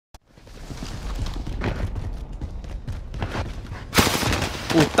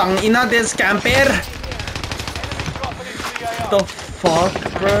Utang ina, there's camper. The fuck,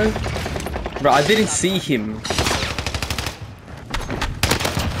 bro? Bro, I didn't see him.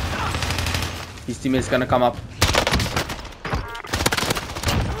 His teammate's gonna come up.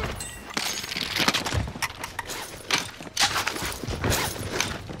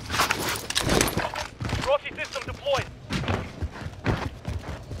 System deployed.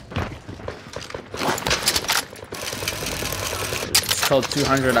 It's called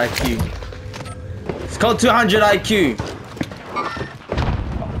 200 IQ. It's called 200 IQ.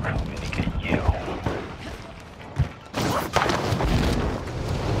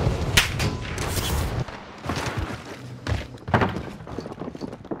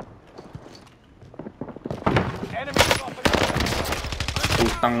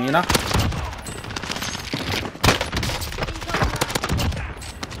 Putang ina.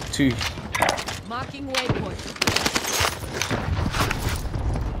 2. Marking waypoint.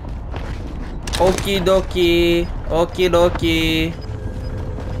 Okie dokie. Okie dokie.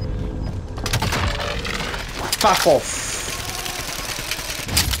 Fuck off.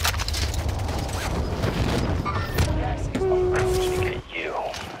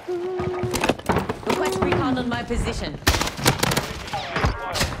 Request recon on my position.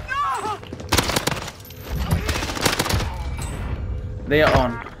 They are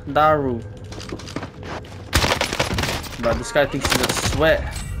on Daru. But this guy thinks he's a sweat.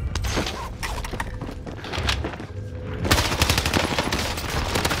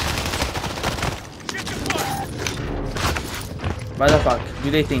 Why the fuck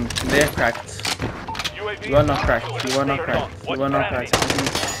do they think they're cracked? You are not cracked. You are not cracked. You are not cracked.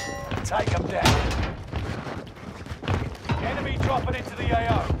 Take them down. Enemy dropping into the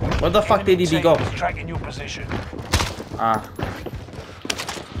AO. Where the fuck did he go? Tracking your position. Ah.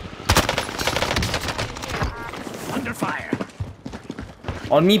 Under fire.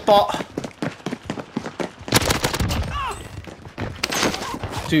 On me, pot.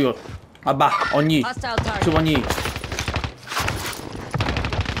 2. Abba, on you. Hostile target. 2 on you.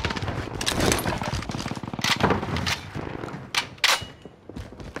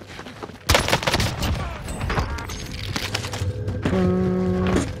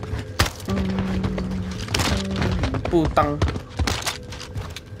 Putang.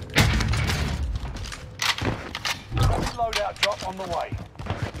 Loadout drop on the way.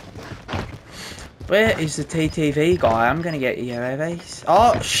 Where is the TTV guy? I'm gonna get UAVs.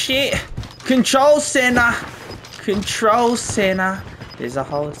 Oh shit! Control center! Control center! There's a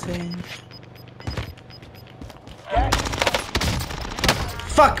whole thing.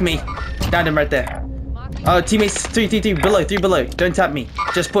 Fuck me! Down him right there. Oh, teammates 3 below, 3 below. Don't tap me.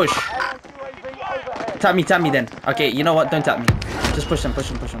 Just push. Tap me then. Okay, you know what? Don't tap me. Just push him, push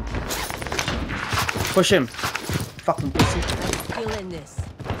him, push him. Push him. Fucking pussy. Still in this.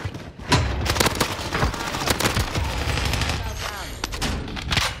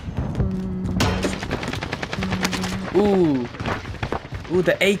 Ooh. Ooh,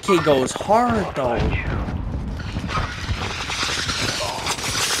 the AK goes hard though.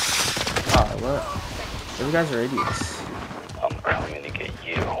 Oh, what? Those guys are idiots. I'm coming to get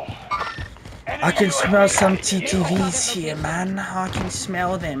you. I can smell some TTVs here, man. I can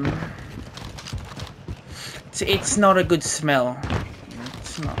smell them. It's not a good smell.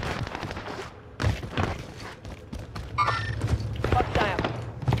 It's not.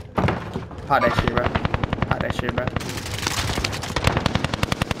 Hot that shit, bro. Hot that shit, bro.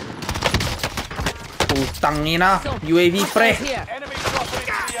 Putang ina. UAV pre. Enemy dropping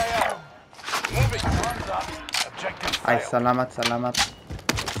into the AO. Moving. Time's up. Objective Ay, failed. salamat, salamat.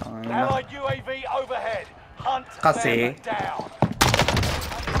 Putang ina. Allied UAV overhead. Hunt Kasi. them down.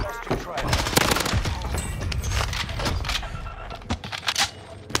 Lost your trail.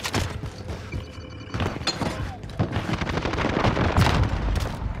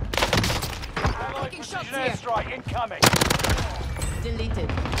 Allied precision airstrike incoming.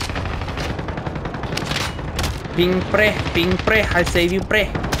 Deleted. Ping pre, I save you pre.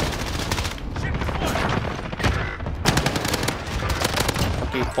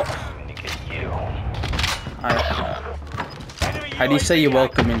 Okay, po. How do you say you're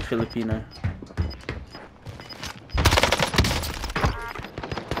welcome in Filipino?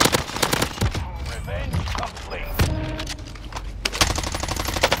 Revenge complete.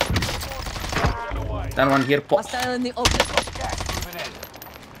 That one here po. Hostile in the open. Gas moving in.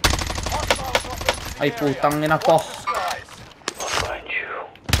 Hostile dropping into the Ay, area. putang ina po. Skies. I'll find you.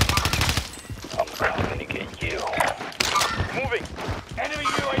 I'm coming to get you. Moving. Enemy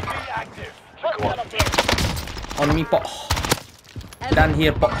UAV active. On me po. Down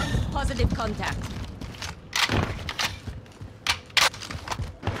here po. Positive contact.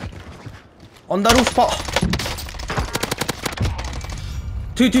 On the roof, po.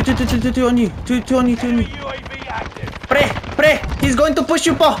 Two on you. Two on you. UAV active. Pre. He's going to push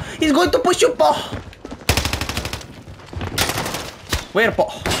you, po. He's going to push you, po. Where,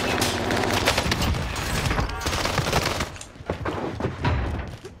 po?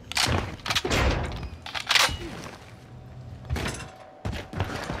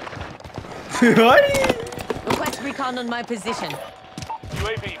 Request recon on my position.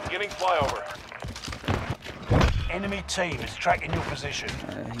 UAV beginning flyover. Enemy team is tracking your position.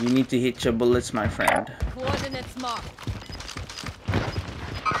 You need to hit your bullets, my friend. Coordinates marked.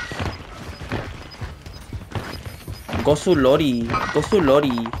 Gosu Lori.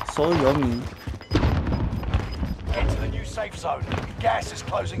 So yummy. Get to the new safe zone. Gas is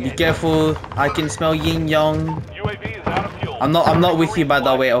closing Be in. careful. I can smell yin yang. UAV is out of fuel. I'm not with you, by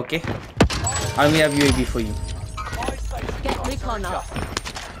the way, okay? I only have UAV for you. Get recon up.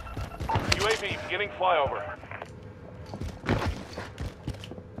 UAV beginning flyover.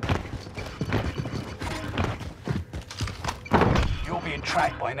 You're being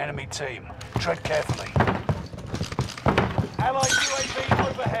tracked by an enemy team. Tread carefully. Allied UAV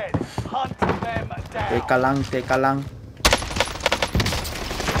overhead. Hunt them down. Teka lang.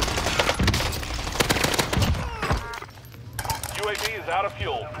 UAV is out of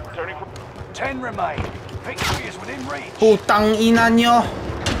fuel. Returning for 10 remain. Victory is within reach. Putang ina nyo.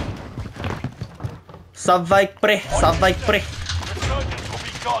 Savay pre. Resurgence will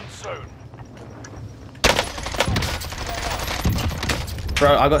be gone soon.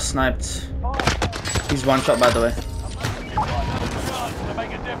 Bro, I got sniped. He's one shot, by the way. Chance to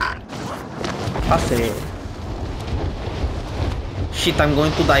make a difference. Kasi. Shit, I'm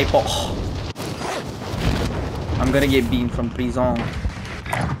going to die po. I'm gonna get beaten from prison.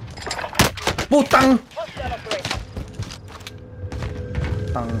 Putang!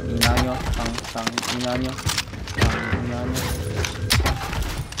 Tang ina nyo. Tang ina nyo.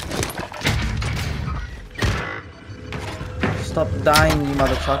 Stop dying, you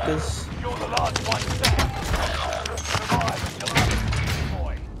motherfuckers. You're the last one standing. Survive until I'm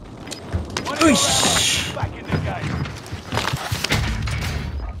boy. Uish! Back in the game.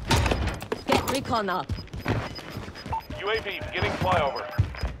 Get recon up. UAV beginning flyover.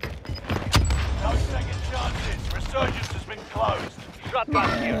 No second chances. Resurgence has been closed. Shotgun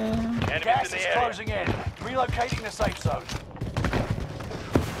here. Enemies Gas in the is area. closing in. Relocating the safe zone.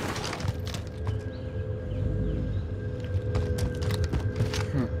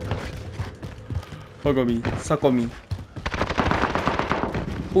 Sako me.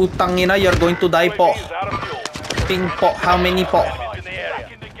 Putang ina, you're going to die po. UAV is out of fuel. Ping po, how many po? Enemies in the area.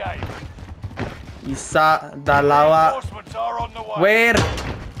 Back in the game. Isa, dalawa. Reinforcements are on the way.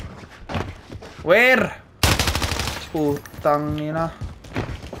 Where? Putang ina.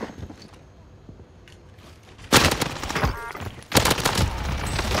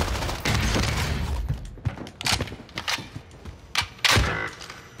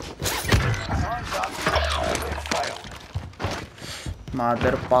 Time's up. It failed.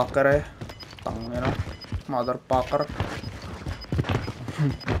 Motherfucker eh. Tangina. Motherfucker.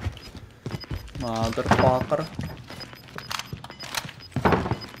 Motherfucker.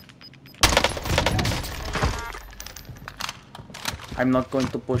 I'm not going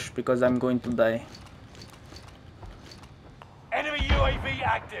to push because I'm going to die. Enemy UAV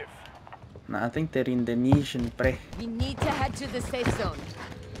active. Nah, I think they're Indonesian, pre. We need to head to the safe zone.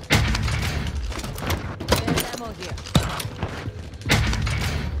 There's ammo here.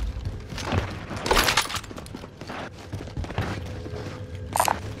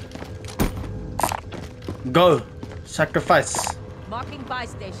 Go! Sacrifice! Marking buy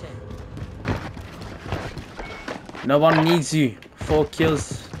station. No one needs you. 4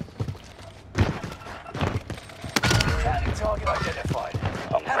 kills. Counting target identified.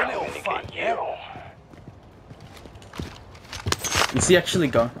 I'm Have a little coming to fun, get yeah? you. Is he actually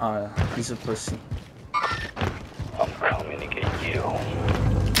gone? Oh, yeah. He's a pussy. I'm coming to get you.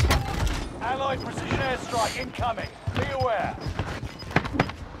 Allied precision airstrike incoming. Be aware.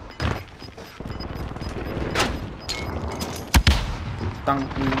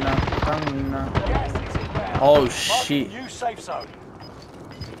 Tangina. Gas is inbound. Oh, Marking shit. new safe zone.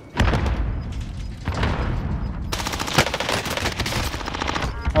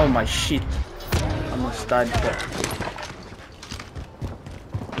 Oh my shit. I almost died there.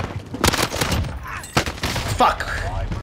 Fuck!